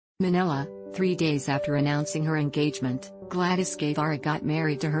Manila, 3 days after announcing her engagement, Gladys Guevarra got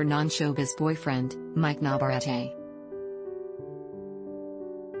married to her non-showbiz boyfriend, Mike Navarrete.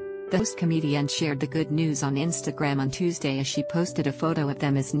 The host comedian shared the good news on Instagram on Tuesday as she posted a photo of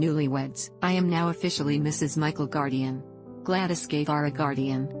them as newlyweds. "I am now officially Mrs. Michael Guardian. Gladys Guevarra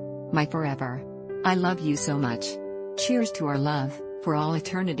Guardian. My forever. I love you so much. Cheers to our love, for all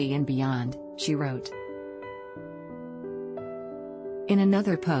eternity and beyond," she wrote. In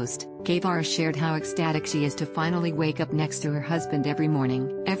another post, Guevarra shared how ecstatic she is to finally wake up next to her husband every morning.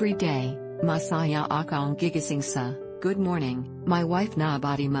 "Every day, masaya akong gigising sa, good morning, my wife na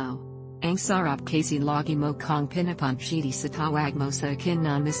body mo. Ang sarap kasi lagi mo kong pinapanshiti sa tawag mo sa akin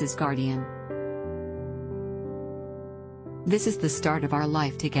na Mrs. Guardian. This is the start of our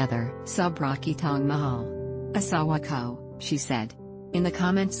life together. Sobra kitang mahal. Asawa ko," she said. In the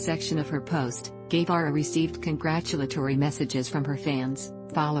comments section of her post, Guevarra received congratulatory messages from her fans,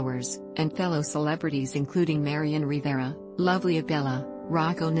 followers, and fellow celebrities including Marian Rivera, Lovely Abella,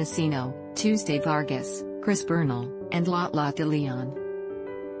 Rocco Nacino, Tuesday Vargas, Chris Bernal, and Lotla de Leon.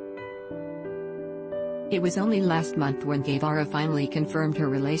 It was only last month when Guevarra finally confirmed her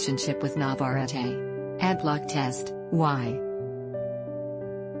relationship with Navarrete. Ad luck test, why?